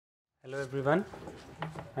Hello everyone.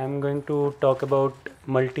 I am going to talk about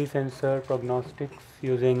multi-sensor prognostics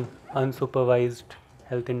using unsupervised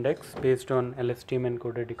health index based on LSTM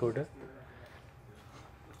encoder-decoder.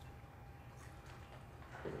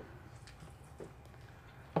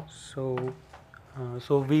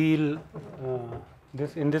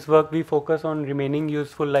 In this work we focus on remaining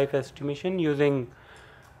useful life estimation using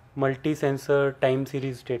multi-sensor time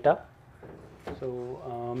series data.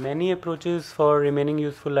 Many approaches for remaining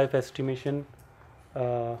useful life estimation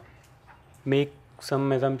make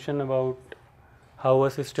some assumption about how a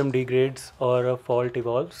system degrades or a fault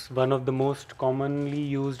evolves. One of the most commonly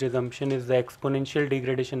used assumption is the exponential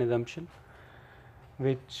degradation assumption,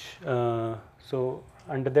 which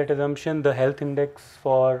under that assumption the health index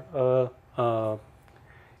for a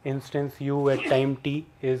instance u at time t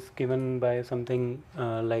is given by something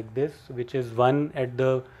like this, which is 1 at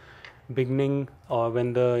the beginning or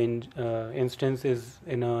when the instance is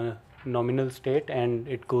in a nominal state, and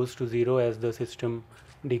it goes to 0 as the system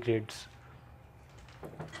degrades.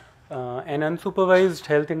 An unsupervised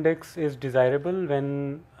health index is desirable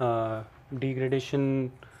when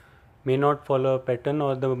degradation may not follow a pattern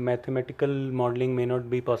or the mathematical modeling may not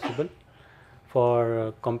be possible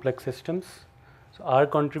for complex systems. So our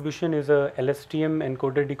contribution is a LSTM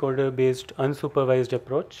encoder-decoder based unsupervised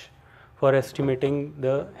approach for estimating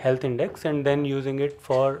the health index and then using it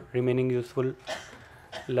for remaining useful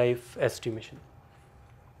life estimation.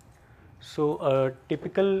 So a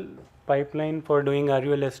typical pipeline for doing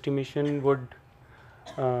RUL estimation would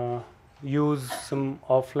use some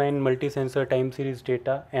offline multi-sensor time series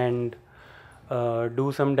data and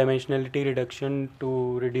do some dimensionality reduction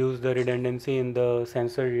to reduce the redundancy in the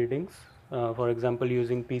sensor readings, for example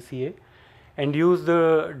using PCA, and use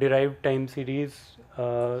the derived time series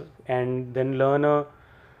and then learn a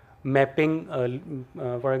mapping,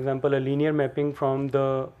 for example a linear mapping from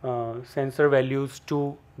the sensor values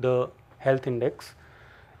to the health index,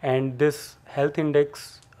 and this health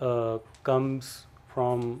index comes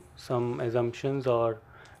from some assumptions or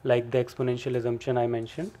like the exponential assumption I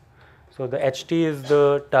mentioned. So the HT is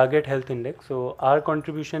the target health index. So our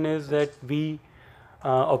contribution is that we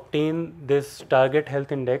obtain this target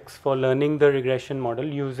health index for learning the regression model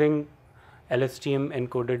using LSTM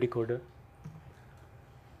encoder-decoder.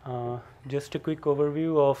 Just a quick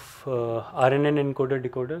overview of RNN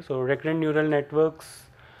encoder-decoder. So recurrent neural networks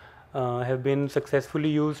have been successfully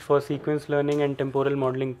used for sequence learning and temporal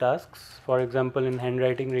modeling tasks, for example in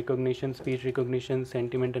handwriting recognition, speech recognition,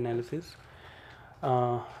 sentiment analysis.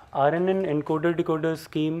 RNN encoder-decoder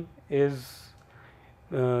scheme is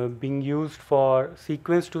being used for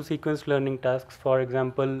sequence to sequence learning tasks, for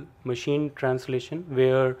example machine translation,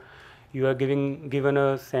 where you are given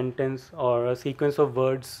a sentence or a sequence of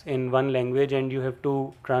words in one language and you have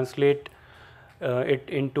to translate it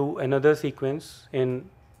into another sequence into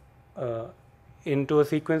a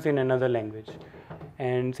sequence in another language.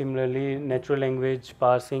 And similarly natural language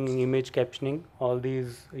parsing, image captioning, all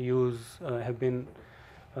these have been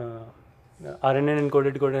RNN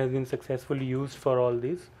encoder-decoder has been successfully used for all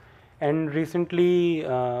these. And recently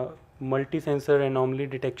multi-sensor anomaly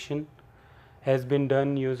detection has been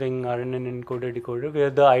done using RNN encoder-decoder,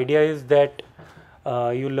 where the idea is that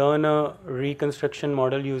you learn a reconstruction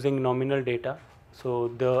model using nominal data.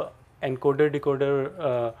 So the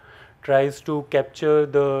encoder-decoder tries to capture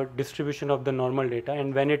the distribution of the normal data,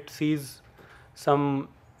 and when it sees some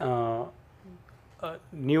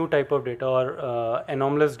new type of data or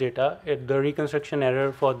anomalous data, the reconstruction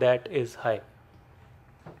error for that is high.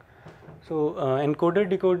 So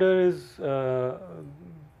encoder-decoder is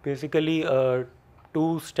basically a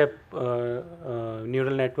two-step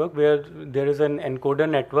neural network where there is an encoder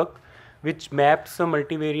network which maps a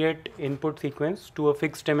multivariate input sequence to a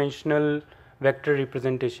fixed dimensional vector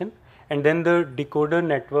representation, and then the decoder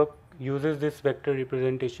network uses this vector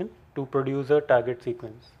representation to produce a target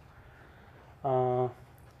sequence.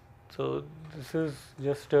 So this is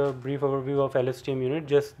just a brief overview of LSTM unit,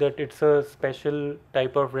 just that it's a special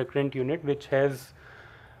type of recurrent unit which has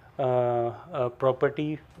a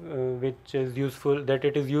property which is useful, that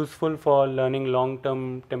it is useful for learning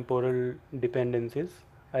long-term temporal dependencies.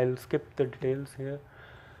 I'll skip the details here.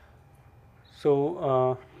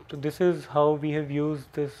 So this is how we have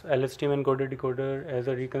used this LSTM encoder-decoder as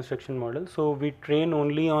a reconstruction model. So we train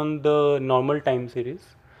only on the normal time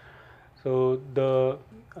series. So the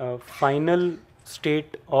final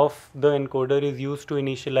state of the encoder is used to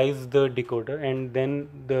initialize the decoder, and then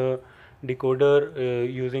the decoder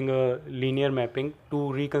using a linear mapping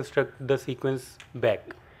to reconstruct the sequence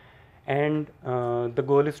back. And the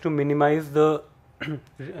goal is to minimize the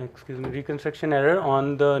reconstruction error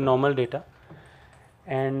on the normal data.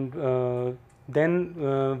 And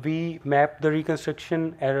then we map the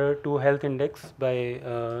reconstruction error to health index by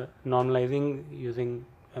normalizing using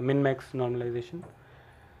min-max normalization.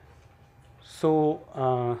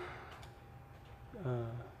 So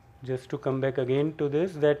just to come back again to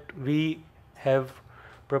this, that we have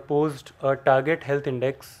proposed a target health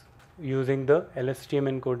index using the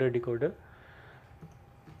LSTM encoder-decoder.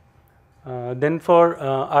 Then for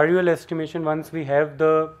RUL estimation, once we have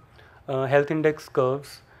the health index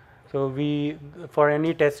curves, so we, for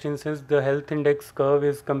any test instance, the health index curve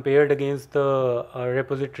is compared against the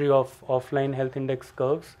repository of offline health index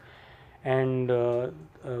curves, and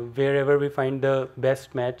wherever we find the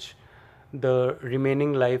best match, the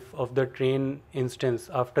remaining life of the train instance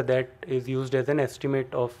after that is used as an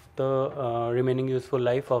estimate of the remaining useful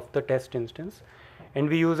life of the test instance. And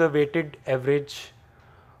we use a weighted average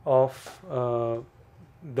of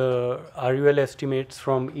the RUL estimates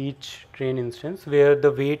from each train instance, where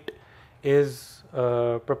the weight is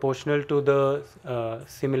proportional to the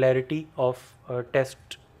similarity of a test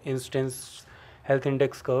instance health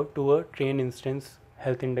index curve to a train instance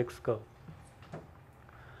health index curve.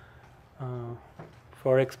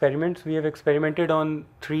 For experiments, we have experimented on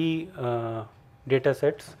 3 data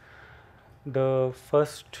sets. The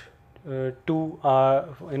first two are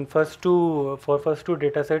for first two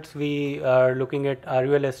data sets we are looking at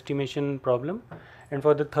RUL estimation problem, and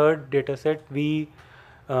for the third data set we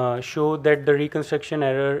show that the reconstruction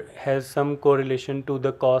error has some correlation to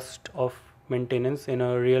the cost of maintenance in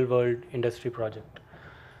a real world industry project.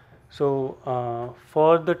 So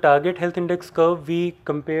for the target health index curve, we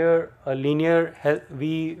compare a linear health.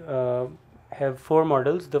 We have 4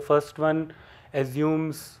 models. The first one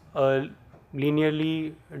assumes a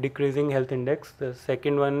linearly decreasing health index. The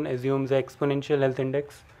second one assumes an exponential health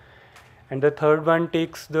index, and the third one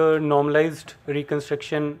takes the normalized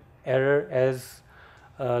reconstruction error as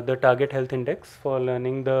the target health index for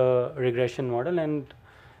learning the regression model. And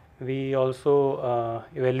we also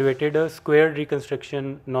evaluated a squared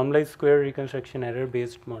reconstruction, normalized square reconstruction error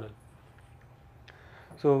based model.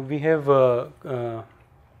 So we have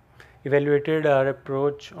evaluated our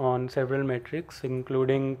approach on several metrics,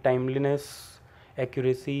 including timeliness,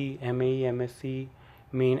 accuracy, MAE, MSE,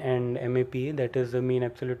 mean, and MAP, that is the mean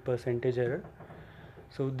absolute percentage error.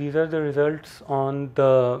 So these are the results on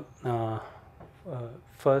the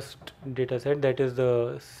first data set, that is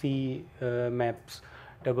the C maps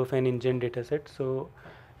Turbofan engine dataset. So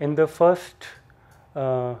in the first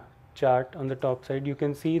chart on the top side, you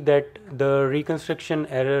can see that the reconstruction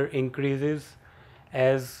error increases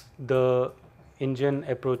as the engine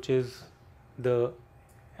approaches the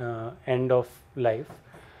end of life.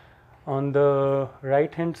 On the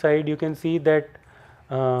right hand side, you can see that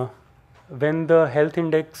when the health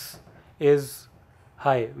index is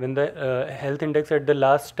high, when the health index at the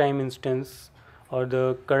last time instance or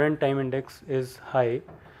the current time index is high,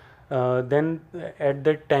 then at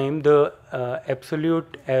that time the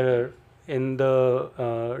absolute error in the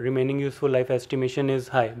remaining useful life estimation is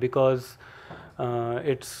high, because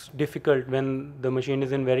it's difficult when the machine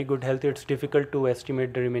is in very good health, it's difficult to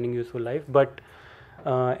estimate the remaining useful life. But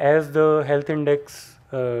as the health index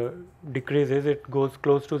decreases, it goes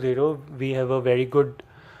close to 0, we have a very good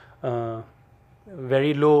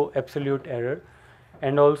very low absolute error.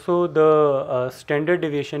 And also the standard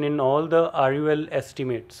deviation in all the RUL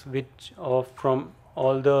estimates, which from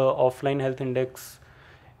all the offline health index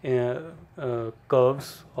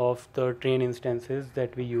curves of the train instances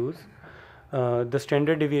that we use, the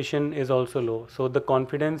standard deviation is also low. So the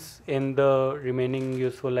confidence in the remaining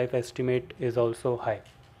useful life estimate is also high.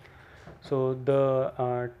 So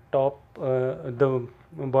the the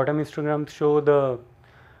bottom histograms show the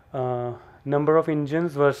number of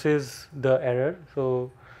engines versus the error.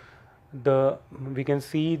 So we can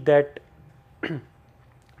see that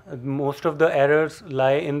most of the errors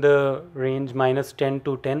lie in the range -10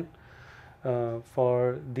 to 10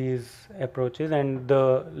 for these approaches, and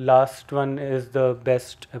the last one is the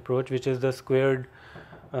best approach, which is the squared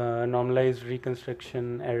normalized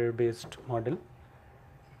reconstruction error based model.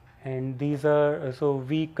 And these are, so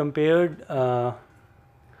we compared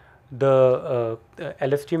the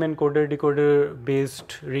LSTM encoder-decoder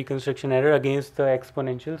based reconstruction error against the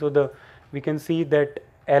exponential. So we can see that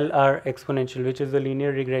LR exponential, which is the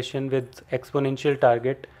linear regression with exponential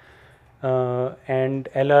target, and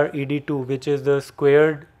LR-ED2, which is the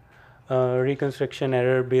squared reconstruction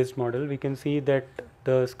error based model, we can see that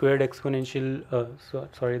the squared exponential,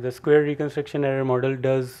 the squared reconstruction error model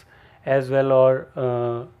does as well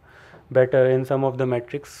or better in some of the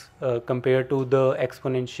metrics compared to the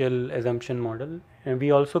exponential assumption model. And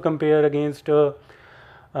we also compare against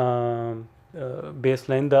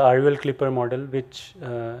baseline, the RUL Clipper model, which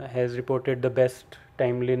has reported the best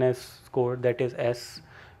timeliness score, that is S,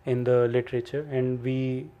 in the literature, and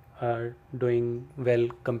we are doing well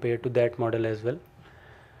compared to that model as well.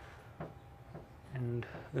 And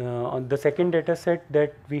on the second data set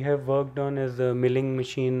that we have worked on is the milling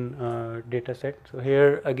machine data set. So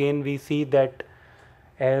here again we see that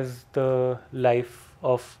as the life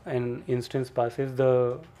of an instance passes,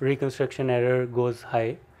 the reconstruction error goes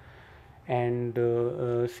high, and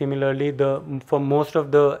similarly for most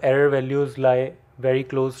of the error values lie very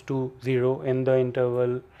close to 0 in the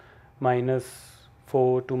interval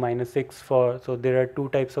 -4 to -6 so there are two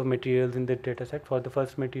types of materials in the data set. For the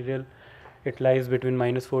first material it lies between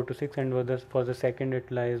 -4 to 6, and for the second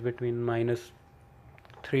it lies between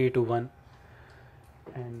 -3 to 1.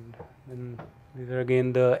 And then these are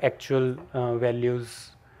again the actual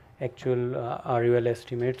values, actual RUL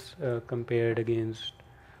estimates compared against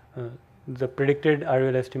the predicted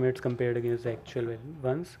RUL estimates compared against the actual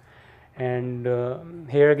ones. And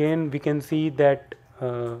here again we can see that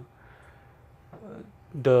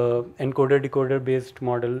the encoder-decoder based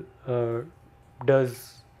model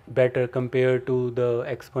does better compared to the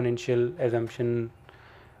exponential assumption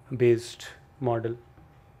based model.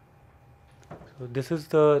 So this is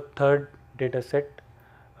the third data set.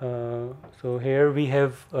 So here we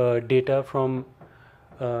have data from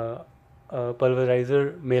a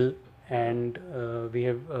pulverizer mill, and we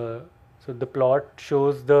have so the plot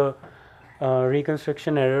shows the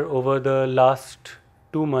reconstruction error over the last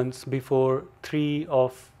 2 months before 3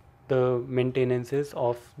 of the maintenances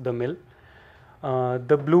of the mill.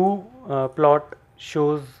 The blue plot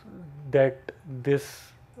shows that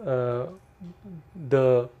this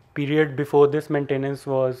the period before this maintenance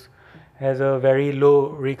has a very low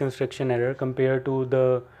reconstruction error compared to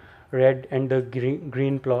the red and the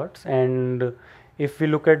green plots. And if we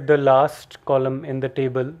look at the last column in the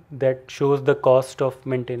table, that shows the cost of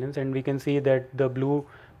maintenance, and we can see that the blue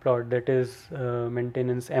plot, that is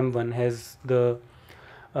maintenance M1, has the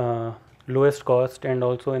lowest cost, and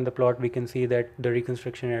also in the plot we can see that the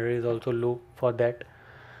reconstruction error is also low for that.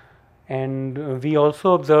 And we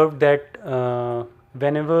also observed that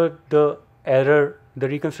whenever the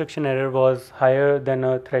reconstruction error was higher than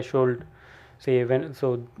a threshold, say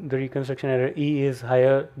so the reconstruction error E is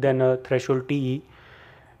higher than a threshold TE,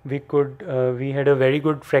 we had a very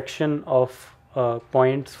good fraction of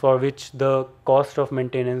points for which the cost of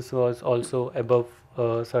maintenance was also above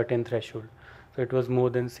a certain threshold. So it was more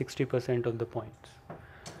than 60% of the points.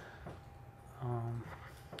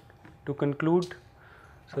 To conclude,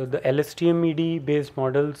 so the LSTM-ED based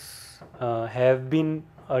models have been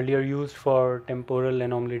earlier used for temporal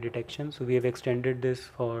anomaly detection. So we have extended this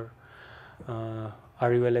for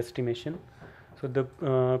RUL estimation. So the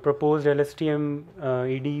proposed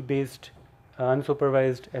LSTM-ED based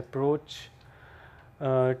unsupervised approach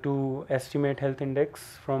to estimate health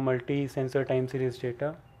index from multi-sensor time series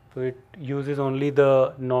data. So it uses only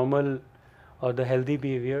the normal or the healthy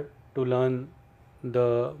behavior to learn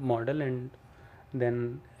the model and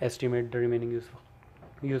then estimate the remaining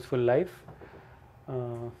useful life.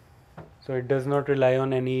 So it does not rely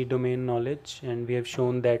on any domain knowledge, and we have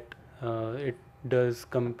shown that it does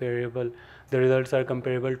comparable. The results are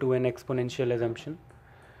comparable to an exponential assumption.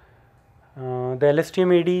 The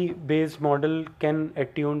LSTM-ED based model can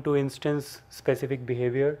attune to instance specific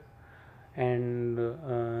behavior, and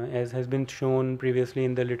as has been shown previously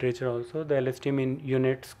in the literature also, the LSTM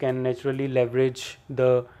units can naturally leverage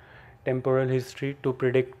the temporal history to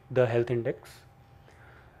predict the health index.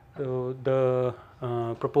 So the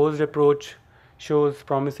proposed approach shows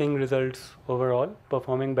promising results overall,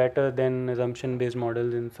 performing better than assumption based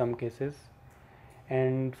models in some cases.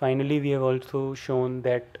 And finally, we have also shown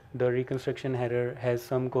that the reconstruction error has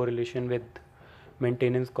some correlation with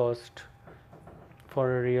maintenance cost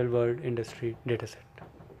for a real world industry dataset.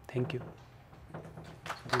 Thank you.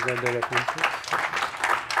 So these are the references.